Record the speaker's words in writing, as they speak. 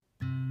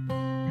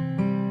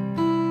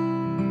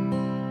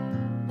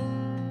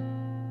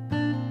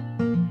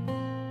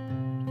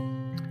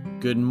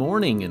Good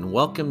morning and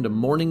welcome to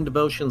Morning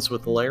Devotions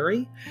with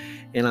Larry.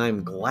 And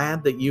I'm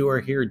glad that you are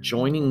here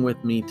joining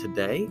with me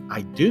today.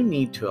 I do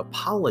need to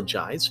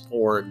apologize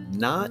for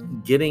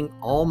not getting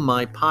all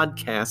my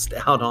podcasts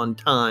out on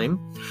time.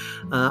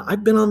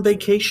 I've been on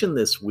vacation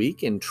this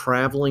week and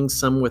traveling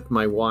some with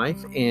my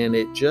wife, and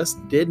it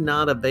just did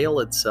not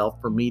avail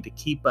itself for me to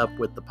keep up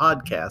with the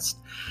podcast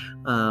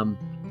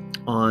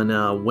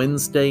on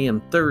Wednesday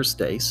and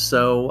Thursday.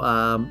 So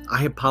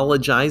I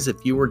apologize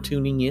if you were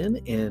tuning in,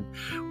 and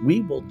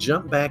we will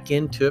jump back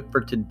into it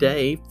for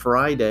today,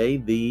 Friday,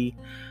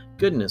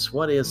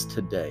 what is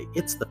today?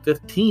 It's the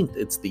 15th.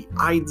 It's the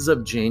Ides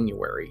of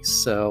January.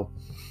 So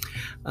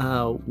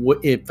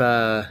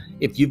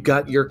if you've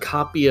got your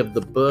copy of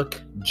the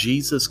book,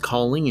 Jesus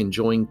Calling,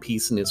 Enjoying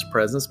Peace in His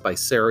Presence by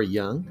Sarah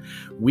Young,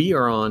 we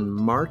are on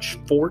March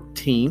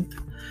 14th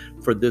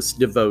for this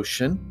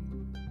devotion.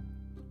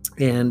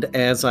 And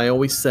as I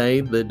always say,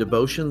 the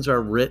devotions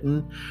are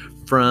written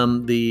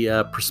from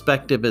the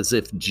perspective as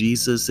if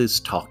Jesus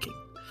is talking.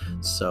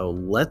 So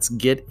let's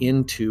get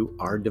into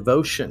our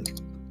devotion.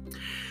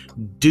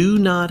 Do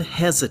not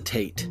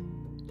hesitate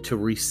to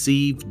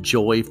receive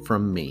joy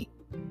from me,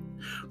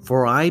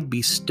 for I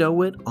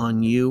bestow it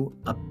on you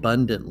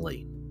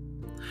abundantly.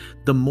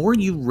 The more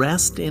you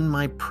rest in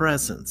my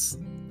presence,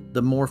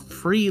 the more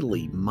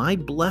freely my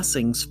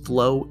blessings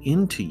flow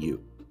into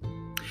you.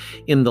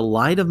 In the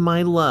light of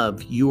my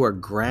love, you are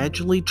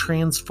gradually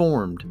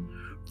transformed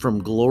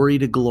from glory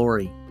to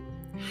glory.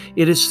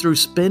 It is through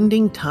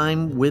spending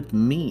time with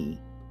me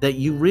that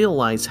you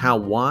realize how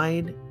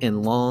wide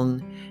and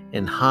long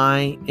and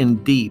high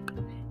and deep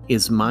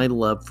is my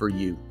love for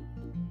you.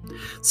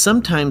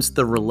 Sometimes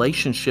the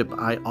relationship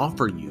I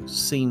offer you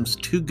seems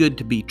too good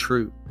to be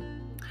true.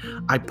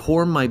 I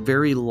pour my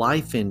very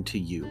life into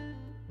you,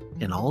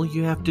 and all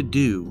you have to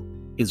do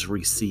is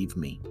receive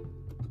me.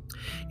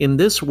 In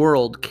this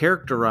world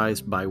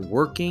characterized by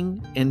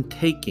working and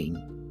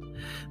taking,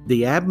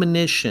 the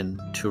admonition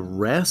to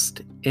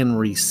rest and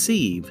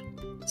receive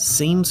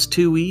seems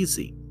too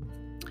easy.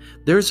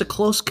 There's a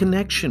close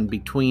connection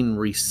between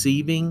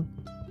receiving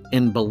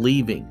and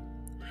believing.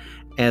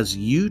 As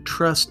you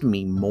trust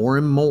me more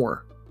and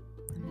more,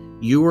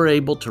 you are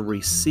able to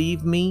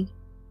receive me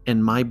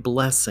and my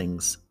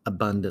blessings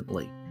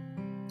abundantly.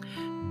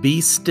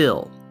 Be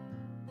still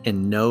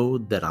and know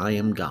that I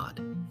am God.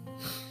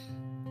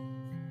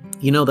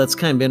 You know, that's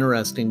kind of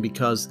interesting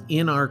because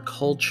in our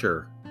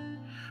culture,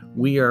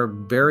 we are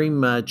very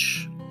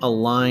much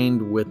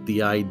aligned with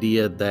the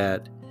idea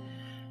that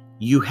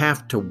you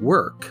have to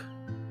work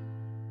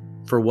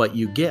for what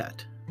you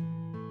get.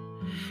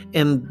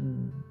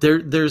 And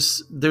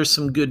there's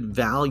some good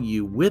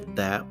value with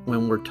that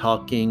when we're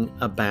talking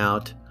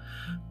about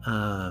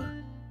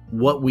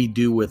what we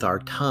do with our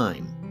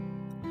time,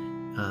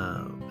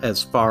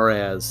 as far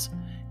as,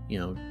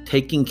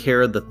 taking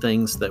care of the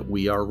things that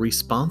we are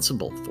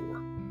responsible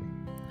for.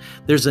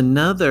 There's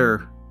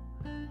another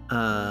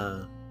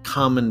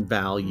common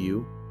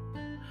value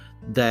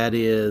that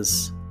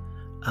is,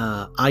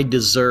 I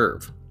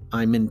deserve,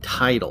 I'm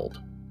entitled.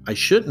 I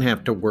shouldn't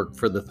have to work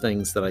for the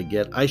things that I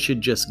get. I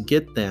should just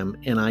get them,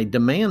 and I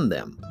demand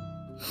them.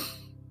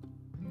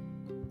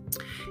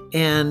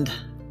 And,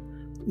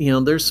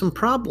 there's some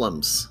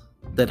problems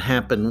that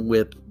happen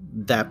with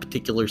that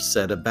particular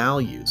set of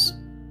values.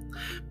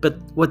 But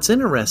what's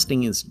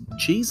interesting is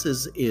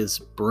Jesus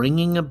is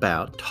talking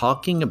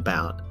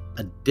about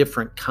a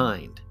different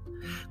kind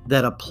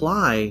that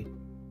apply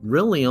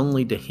really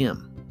only to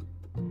him.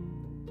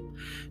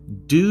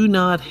 Do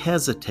not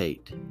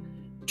hesitate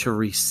to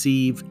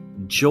receive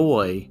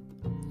joy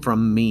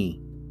from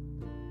me,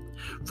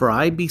 for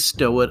I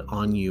bestow it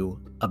on you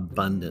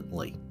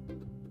abundantly.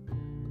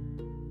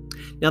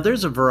 Now,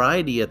 there's a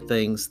variety of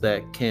things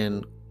that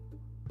can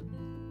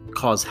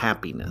cause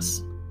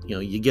happiness.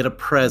 You get a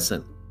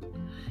present,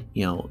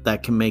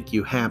 that can make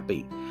you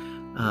happy.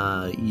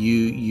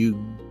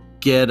 You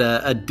get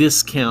a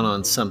discount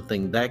on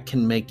something that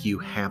can make you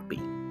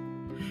happy.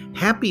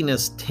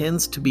 Happiness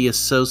tends to be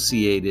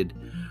associated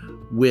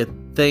with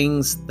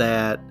things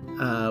that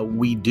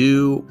we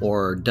do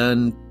or are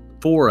done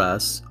for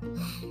us.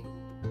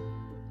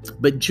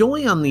 But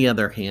joy, on the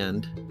other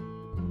hand,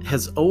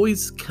 has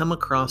always come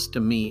across to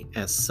me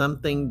as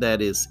something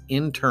that is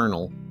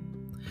internal.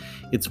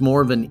 It's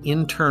more of an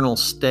internal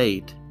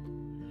state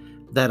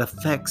that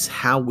affects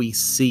how we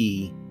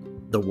see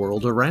the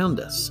world around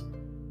us.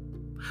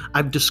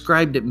 I've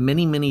described it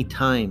many, many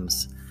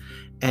times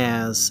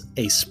as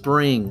a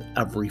spring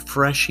of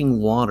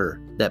refreshing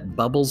water that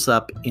bubbles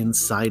up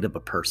inside of a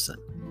person.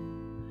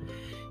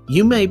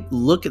 You may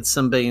look at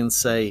somebody and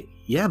say,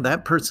 yeah,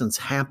 that person's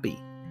happy.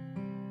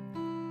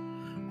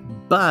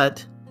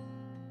 But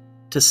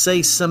to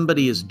say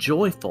somebody is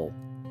joyful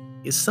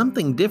is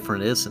something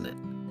different, isn't it?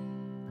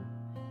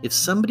 If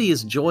somebody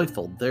is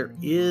joyful, there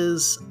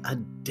is a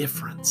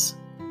difference.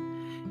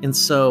 And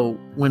so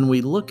when we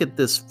look at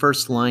this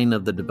first line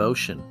of the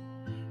devotion,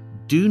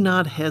 do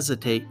not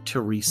hesitate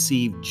to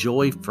receive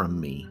joy from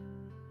me,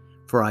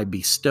 for I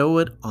bestow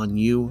it on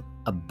you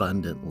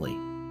abundantly.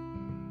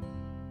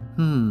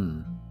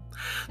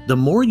 The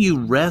more you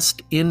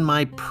rest in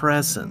my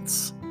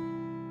presence,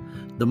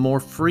 the more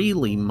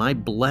freely my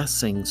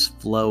blessings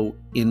flow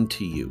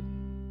into you.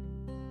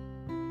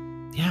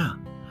 Yeah,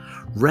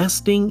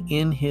 resting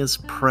in his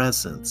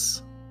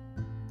presence.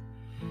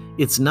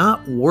 It's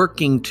not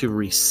working to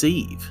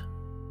receive.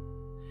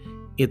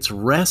 It's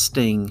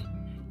resting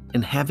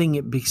and having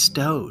it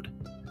bestowed.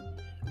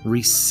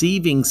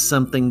 Receiving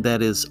something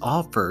that is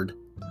offered,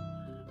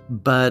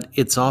 but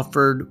it's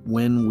offered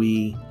when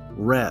we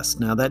rest.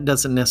 Now, that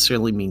doesn't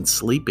necessarily mean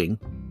sleeping.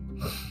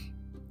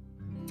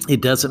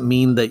 It doesn't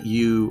mean that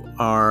you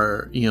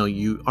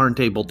aren't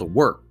able to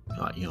work.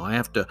 I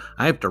have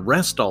to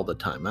rest all the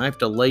time. I have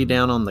to lay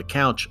down on the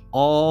couch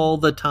all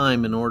the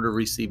time in order to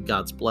receive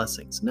God's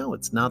blessings. No,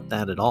 it's not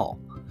that at all.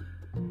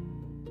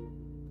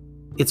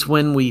 It's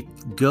when we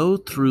go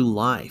through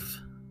life,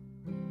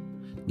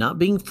 not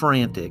being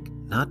frantic,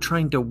 not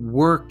trying to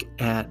work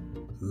at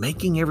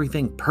making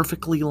everything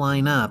perfectly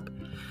line up,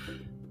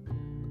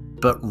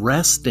 but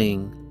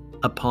resting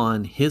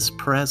upon his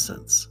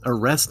presence, or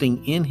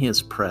resting in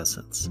his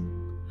presence.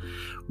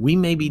 We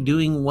may be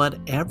doing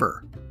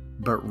whatever,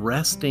 but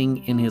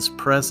resting in his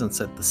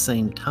presence at the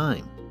same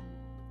time,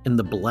 and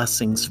the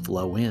blessings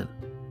flow in.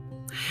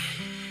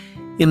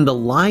 In the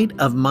light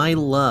of my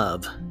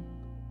love,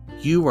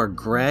 you are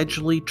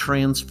gradually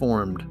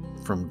transformed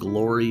from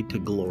glory to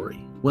glory.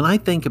 When I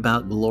think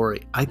about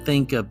glory, I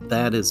think of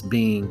that as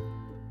being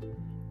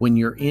when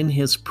you're in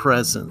his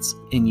presence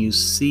and you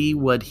see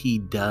what he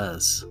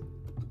does.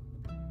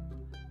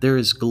 There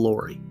is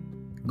glory.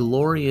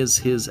 Glory is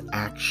his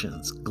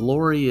actions.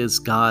 Glory is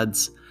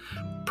God's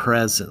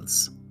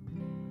presence.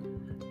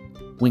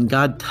 When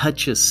God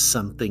touches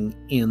something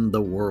in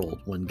the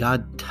world, when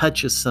God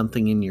touches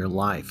something in your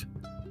life,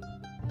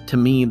 to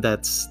me,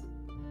 that's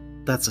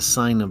a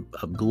sign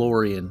of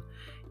glory. And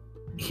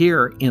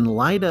here, in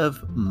light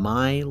of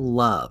my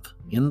love,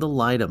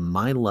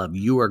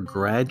 you are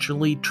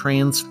gradually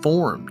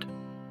transformed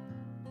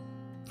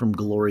from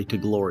glory to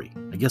glory.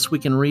 I guess we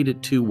can read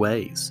it two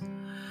ways.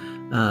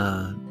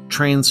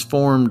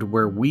 Transformed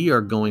where we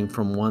are going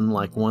from one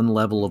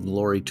level of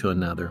glory to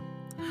another.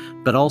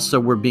 But also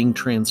we're being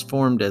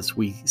transformed as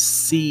we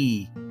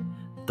see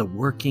the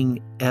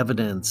working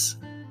evidence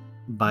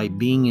by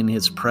being in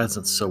his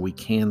presence, so we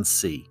can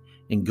see,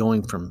 and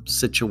going from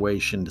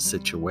situation to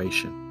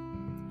situation.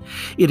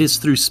 It is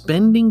through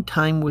spending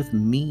time with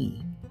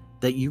me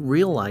that you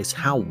realize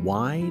how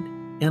wide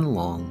and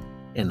long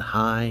and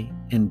high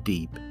and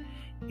deep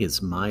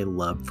is my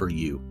love for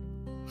you.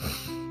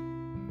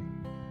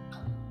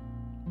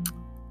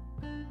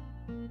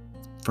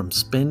 From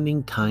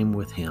spending time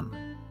with him.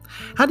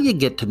 How do you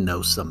get to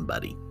know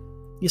somebody?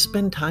 You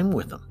spend time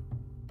with them.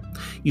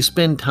 You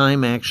spend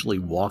time actually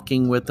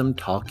walking with them,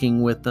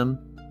 talking with them.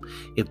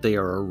 If they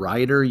are a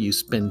writer, you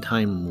spend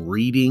time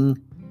reading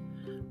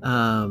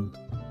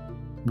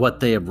what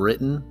they have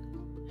written.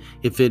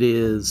 If it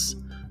is,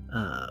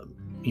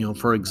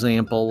 for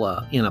example,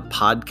 in a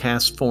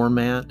podcast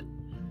format,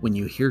 when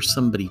you hear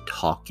somebody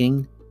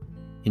talking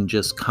in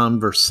just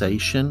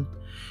conversation,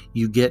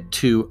 you get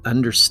to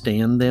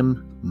understand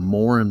them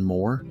more and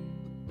more.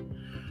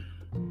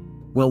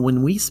 Well,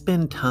 when we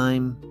spend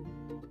time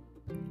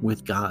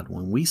with God,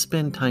 when we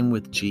spend time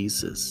with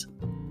Jesus,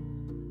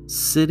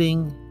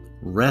 sitting,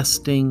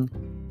 resting,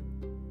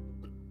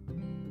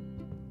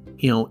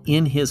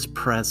 in his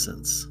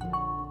presence,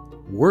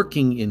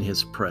 working in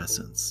his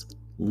presence,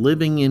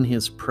 living in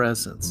his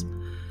presence,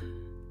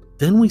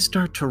 then we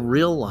start to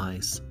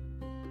realize,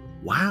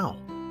 wow,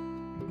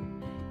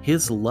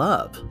 his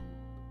love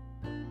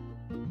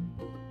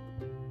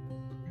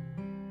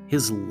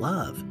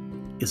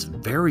is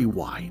very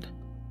wide,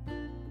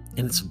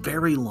 and it's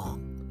very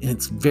long, and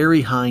it's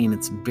very high, and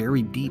it's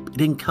very deep.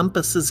 It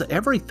encompasses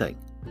everything.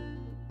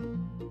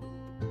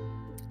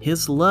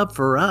 His love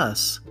for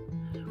us,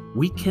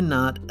 we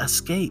cannot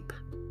escape.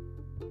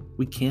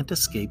 We can't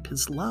escape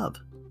his love.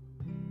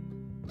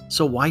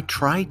 So why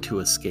try to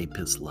escape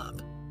his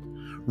love?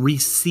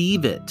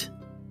 Receive it.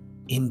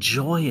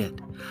 Enjoy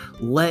it.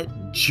 Let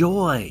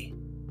joy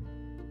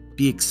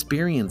be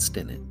experienced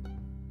in it.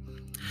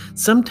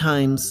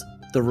 Sometimes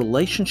the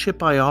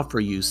relationship I offer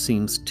you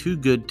seems too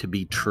good to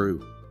be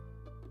true.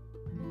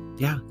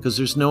 Yeah, because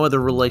there's no other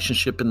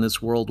relationship in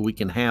this world we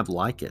can have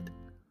like it.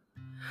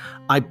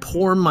 I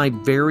pour my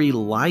very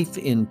life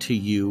into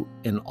you,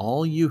 and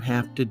all you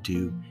have to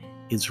do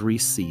is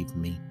receive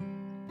me.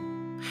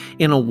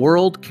 In a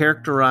world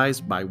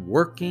characterized by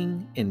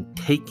working and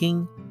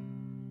taking,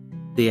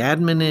 the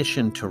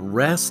admonition to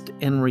rest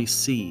and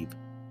receive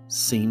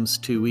seems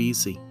too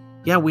easy.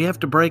 Yeah, we have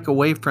to break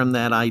away from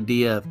that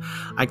idea of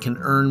I can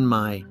earn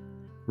my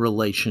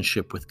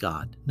relationship with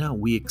God. No,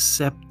 we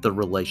accept the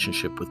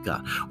relationship with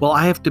God. Well,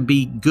 I have to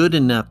be good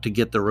enough to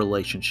get the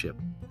relationship.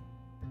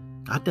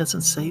 God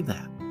doesn't say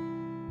that.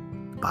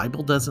 The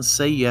Bible doesn't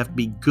say you have to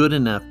be good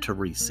enough to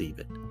receive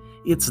it.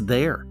 It's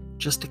there.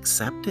 Just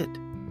accept it.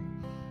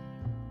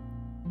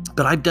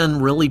 But I've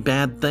done really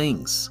bad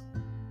things.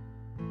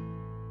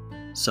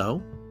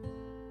 So,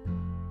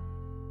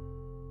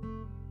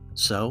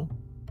 So,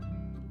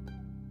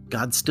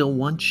 God still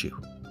wants you.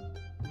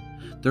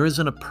 There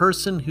isn't a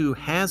person who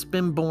has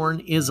been born,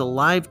 is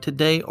alive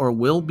today, or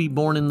will be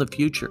born in the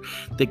future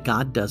that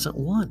God doesn't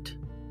want.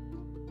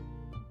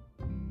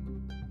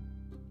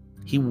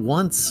 He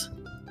wants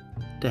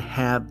to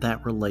have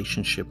that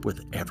relationship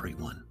with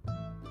everyone.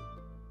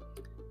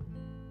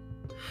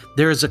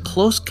 There is a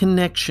close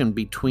connection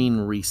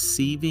between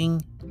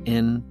receiving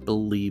and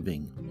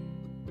believing.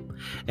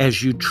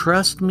 As you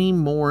trust me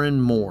more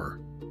and more,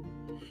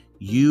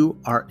 you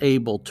are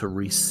able to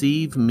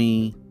receive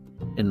me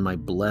and my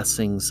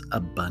blessings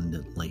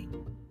abundantly.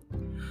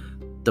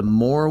 The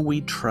more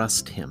we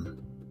trust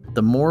Him,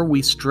 the more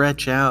we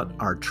stretch out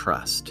our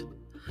trust,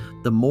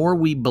 the more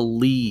we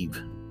believe,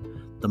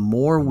 the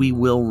more we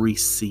will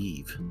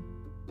receive.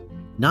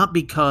 Not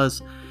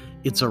because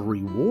it's a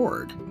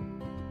reward.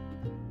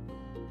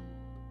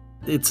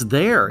 It's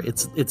there.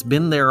 It's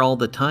been there all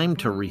the time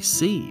to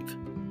receive.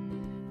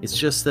 It's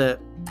just that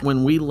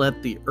when we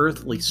let the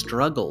earthly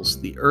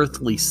struggles, the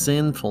earthly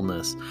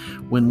sinfulness,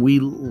 when we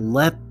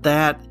let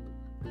that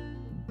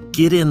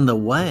get in the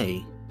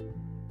way,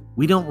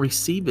 we don't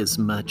receive as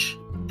much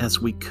as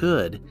we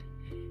could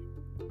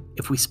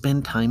if we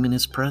spend time in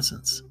His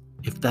presence,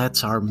 if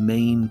that's our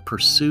main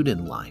pursuit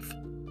in life.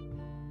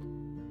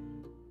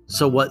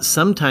 So what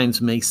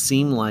sometimes may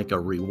seem like a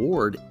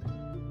reward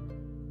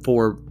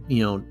for,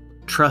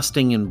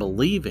 trusting and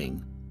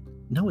believing,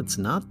 no, it's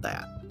not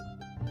that.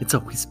 It's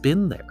always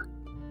been there.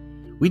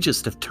 We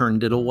just have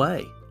turned it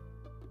away.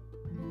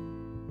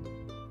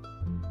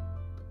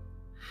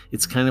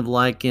 It's kind of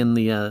like in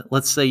the,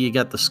 let's say you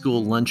got the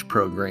school lunch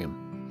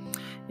program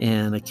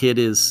and a kid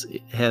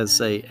has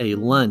a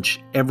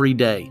lunch every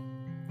day.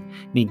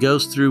 And he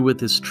goes through with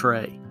his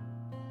tray.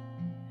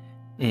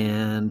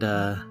 And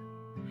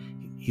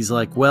he's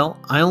like, well,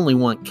 I only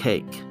want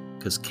cake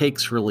because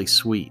cake's really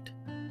sweet.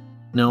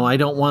 No, I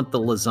don't want the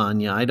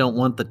lasagna. I don't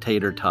want the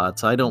tater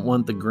tots. I don't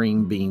want the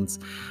green beans.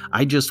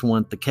 I just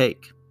want the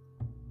cake.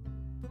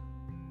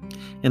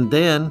 And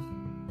then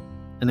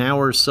an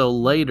hour or so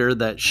later,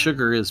 that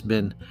sugar has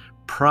been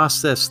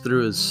processed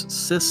through his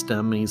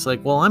system. And he's like,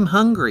 well, I'm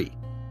hungry.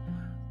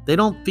 They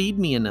don't feed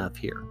me enough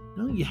here.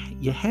 No,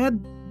 you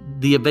had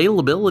the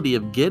availability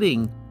of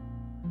getting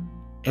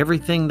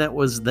everything that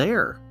was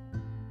there.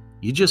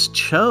 You just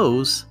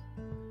chose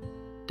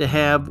to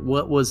have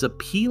what was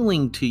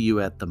appealing to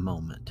you at the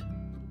moment.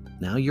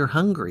 Now you're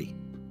hungry.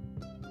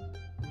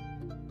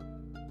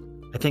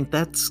 I think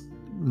that's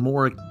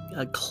more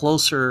a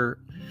closer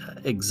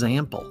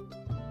example.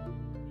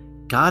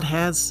 God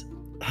has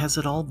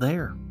it all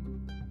there.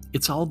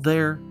 It's all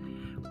there,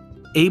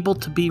 able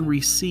to be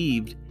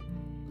received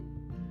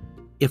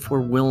if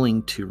we're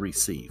willing to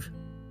receive.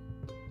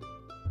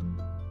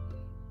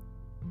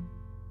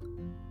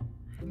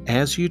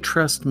 As you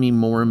trust me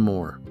more and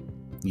more,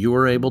 you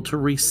are able to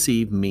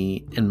receive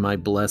me and my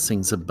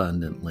blessings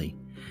abundantly.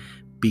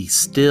 Be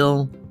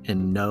still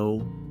and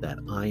know that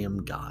I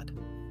am God.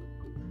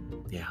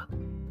 Yeah.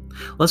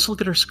 Let's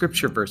look at our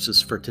scripture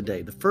verses for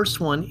today. The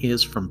first one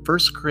is from 1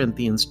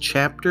 Corinthians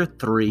chapter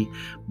 3,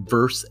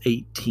 verse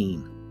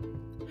 18.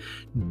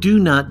 Do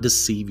not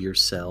deceive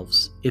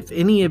yourselves. If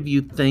any of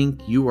you think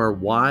you are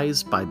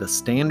wise by the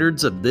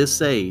standards of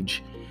this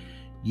age,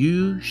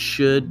 you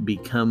should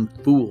become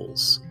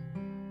fools,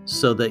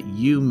 so that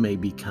you may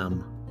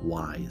become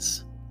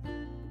wise.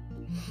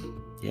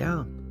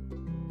 Yeah.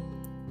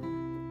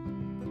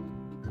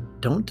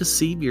 Don't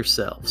deceive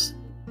yourselves.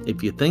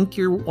 If you think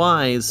you're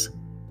wise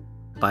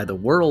by the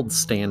world's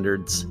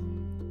standards,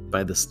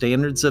 by the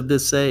standards of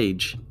this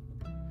age,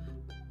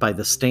 by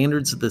the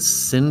standards of this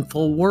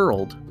sinful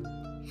world,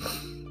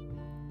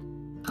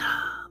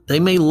 they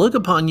may look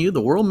upon you,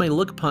 the world may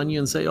look upon you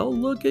and say, oh,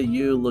 look at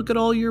you, look at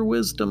all your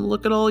wisdom,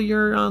 look at all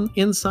your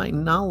insight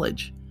and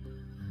knowledge.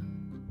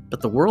 But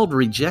the world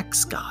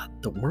rejects God.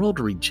 The world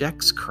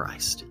rejects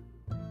Christ.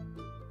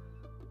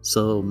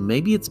 So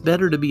maybe it's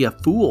better to be a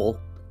fool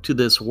to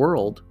this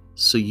world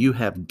so you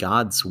have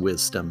God's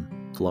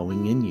wisdom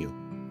flowing in you.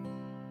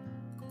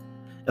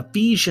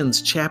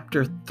 Ephesians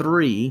chapter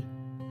 3,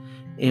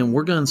 and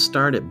we're going to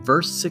start at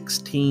verse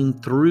 16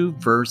 through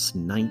verse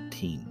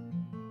 19.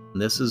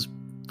 And this is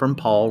from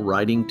Paul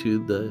writing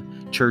to the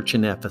church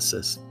in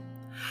Ephesus.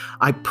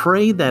 I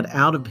pray that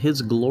out of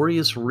his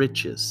glorious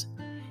riches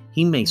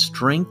he may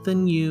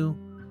strengthen you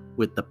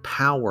with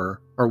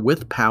power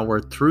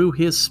through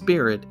his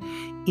Spirit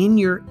in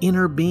your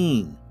inner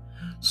being,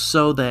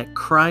 so that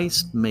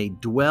Christ may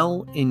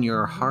dwell in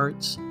your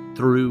hearts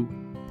through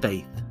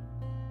faith.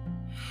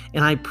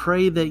 And I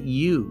pray that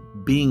you,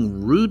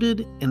 being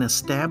rooted and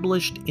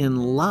established in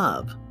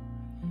love,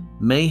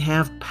 may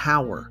have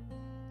power,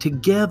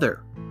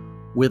 together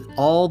with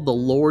all the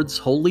Lord's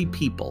holy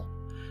people,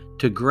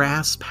 to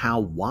grasp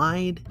how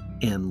wide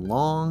and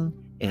long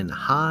and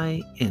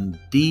high and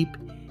deep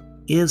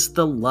is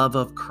the love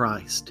of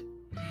Christ,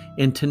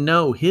 and to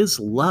know his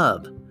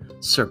love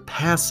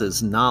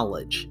surpasses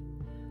knowledge,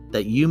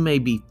 that you may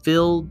be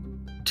filled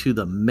to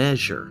the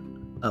measure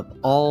of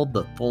all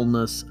the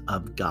fullness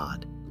of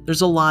God.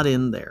 There's a lot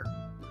in there.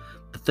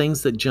 The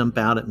things that jump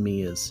out at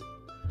me is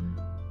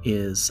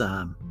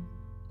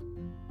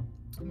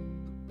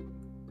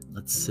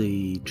let's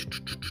see.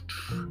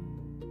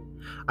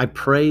 I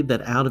pray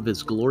that out of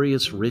his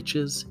glorious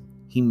riches,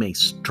 he may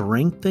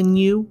strengthen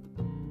you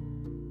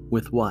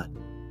with what?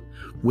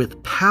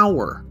 With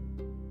power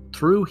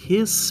through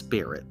his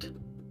Spirit.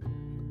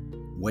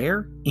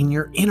 Where? In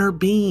your inner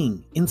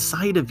being,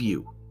 inside of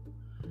you.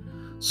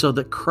 So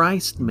that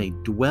Christ may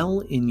dwell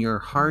in your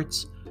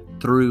hearts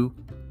through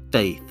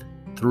faith,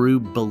 through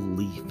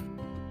belief.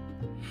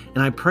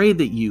 And I pray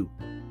that you,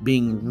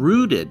 being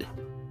rooted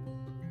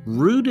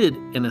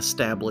and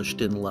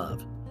established in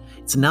love.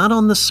 It's not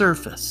on the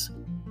surface.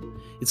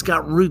 It's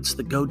got roots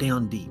that go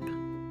down deep.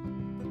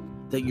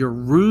 That you're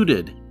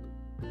rooted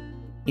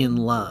in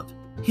love,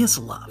 his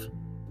love.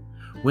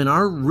 When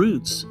our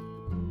roots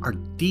are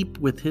deep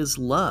with his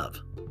love,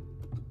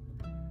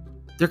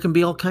 there can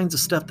be all kinds of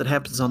stuff that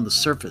happens on the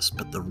surface,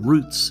 but the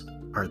roots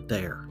are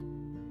there.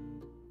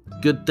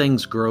 Good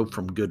things grow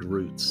from good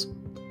roots.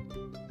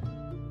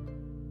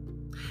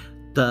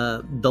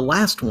 The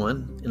last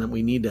one, and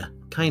we need to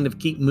kind of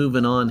keep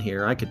moving on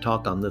here. I could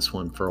talk on this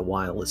one for a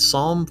while. Is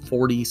Psalm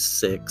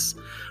 46,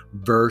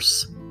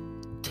 verse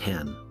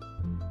 10.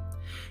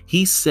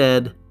 He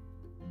said,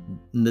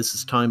 and this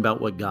is talking about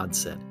what God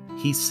said.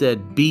 He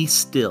said, "Be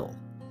still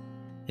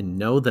and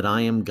know that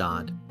I am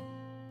God.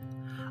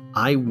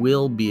 I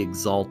will be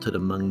exalted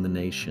among the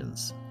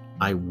nations.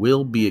 I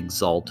will be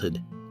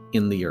exalted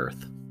in the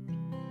earth."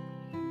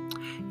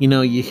 You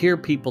know, you hear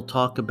people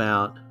talk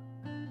about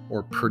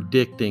or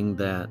predicting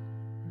that,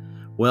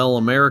 well,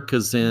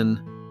 America's in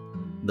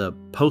the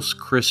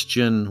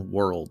post-Christian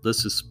world.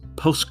 This is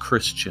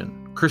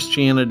post-Christian.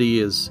 Christianity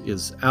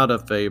is out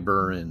of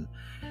favor, and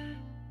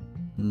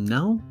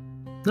no,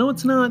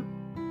 it's not.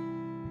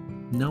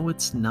 No,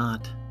 it's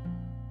not.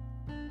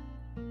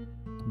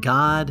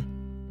 God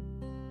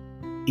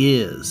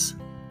is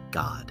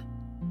God.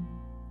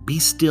 Be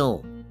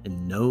still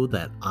and know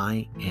that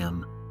I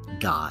am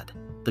God,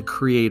 the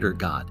Creator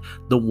God,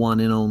 the one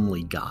and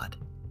only God,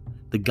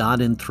 the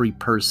God in three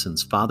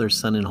persons, Father,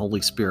 Son, and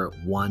Holy Spirit,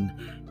 one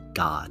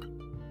God.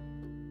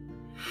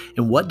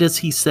 And what does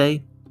he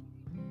say?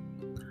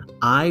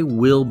 I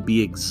will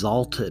be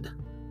exalted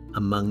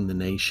among the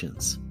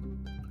nations.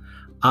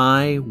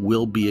 I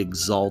will be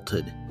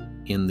exalted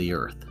in the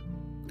earth.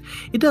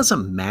 It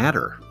doesn't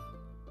matter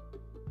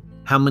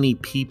how many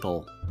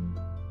people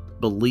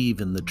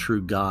believe in the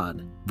true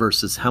God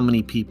versus how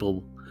many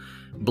people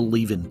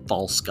believe in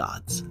false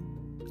gods.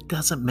 It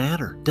doesn't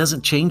matter. It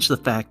doesn't change the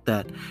fact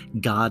that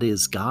God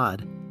is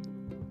God.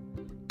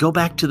 Go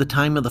back to the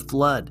time of the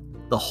flood.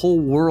 The whole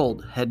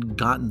world had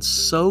gotten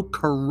so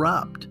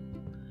corrupt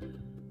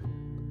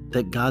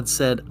that God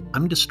said,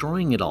 I'm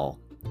destroying it all,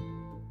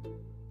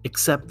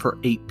 except for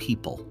 8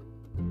 people.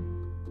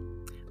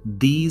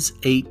 These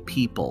 8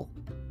 people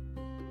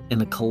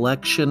and a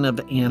collection of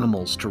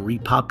animals to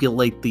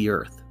repopulate the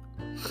earth,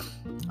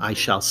 I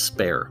shall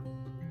spare.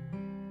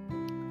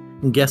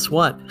 And guess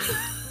what?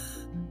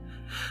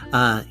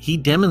 He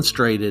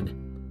demonstrated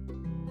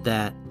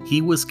that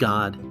he was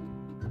God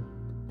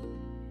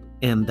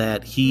and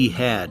that he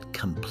had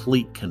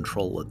complete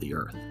control of the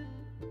earth.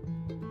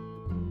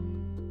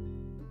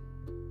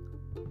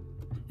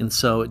 And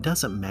so it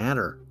doesn't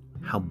matter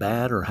how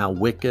bad or how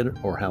wicked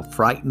or how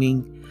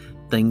frightening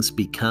things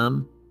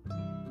become.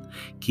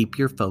 Keep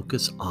your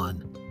focus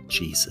on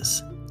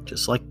Jesus.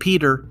 Just like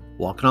Peter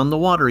walking on the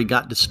water, he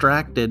got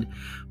distracted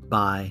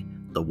by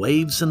the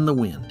waves and the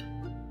wind.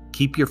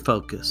 Keep your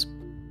focus.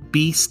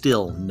 Be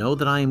still. Know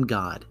that I am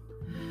God,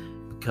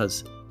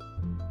 because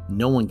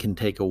no one can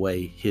take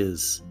away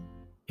his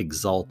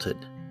exalted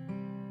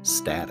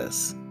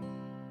status.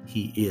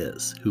 He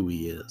is who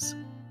he is.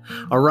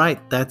 All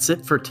right, that's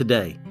it for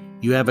today.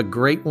 You have a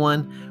great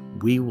one.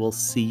 We will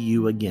see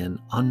you again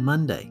on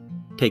Monday.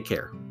 Take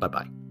care.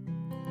 Bye-bye.